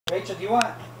Rachel, do you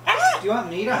want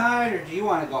me to hide or do you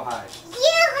want to go hide? You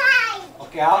hide.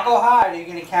 Okay, I'll go hide. Are you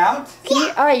gonna count?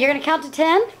 Yeah. All right, you're gonna count to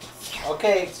 10.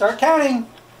 Okay, start counting.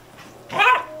 1,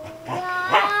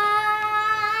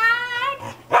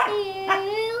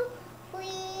 2, 3,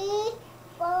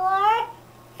 4,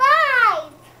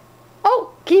 5.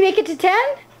 Oh, can you make it to 10?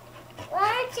 1,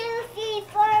 2, 3,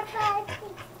 4, 5, 6,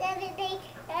 7, 8,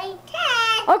 9,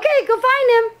 10. Okay, go find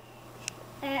him.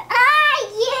 Yeah.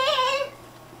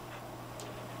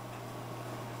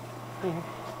 Here.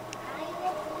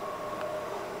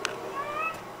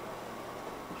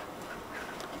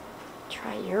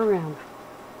 Try your room.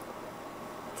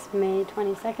 It's May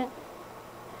 22nd.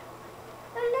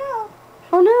 Oh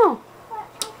Oh no. no. I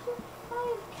can't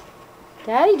find.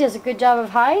 Daddy does a good job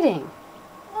of hiding.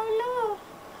 Oh no.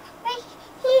 Right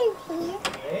here.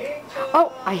 Rachel.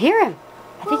 Oh, I hear him.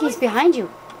 I think he's behind you.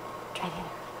 Try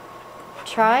that.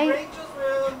 Try. Rachel's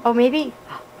room. Oh, maybe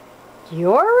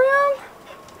your room?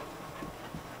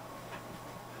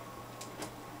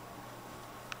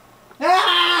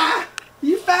 Ah!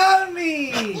 You found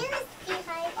me!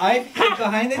 I hid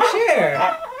behind the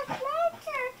chair.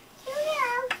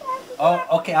 Oh,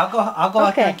 okay. I'll go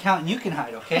out here and count, and you can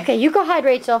hide. Okay. Okay, you go hide,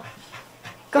 Rachel.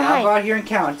 Go Yeah, hide. I'll go out here and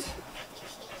count.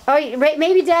 Oh,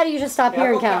 maybe Daddy, you should stop Yeah, here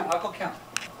I'll and go count. I'll go count.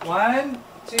 1,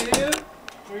 2,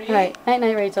 3. All right. Night,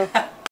 night, Rachel.